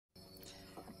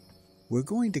We're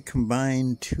going to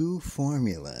combine two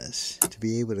formulas to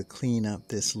be able to clean up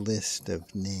this list of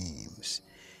names.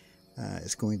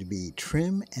 It's going to be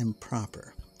trim and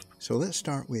proper. So let's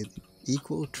start with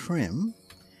equal trim,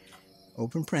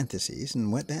 open parentheses,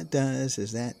 and what that does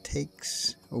is that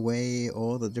takes away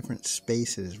all the different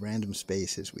spaces, random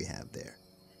spaces we have there.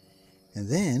 And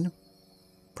then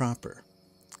proper,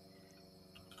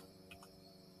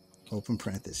 open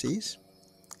parentheses.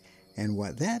 And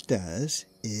what that does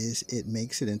is it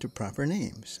makes it into proper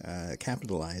names,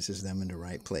 capitalizes them in the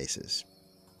right places.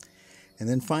 And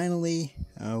then finally,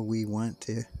 we want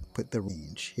to put the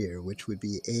range here, which would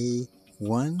be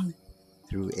A1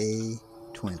 through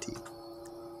A20.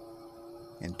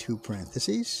 And two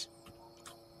parentheses.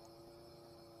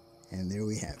 And there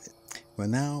we have it. Well,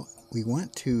 now we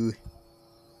want to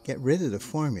get rid of the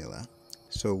formula,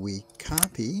 so we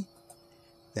copy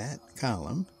that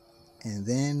column, and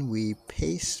then we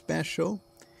paste special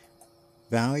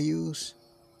values,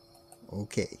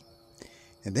 OK.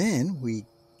 And then we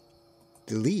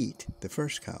delete the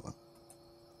first column,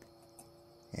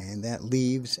 and that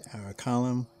leaves our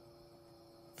column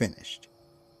finished.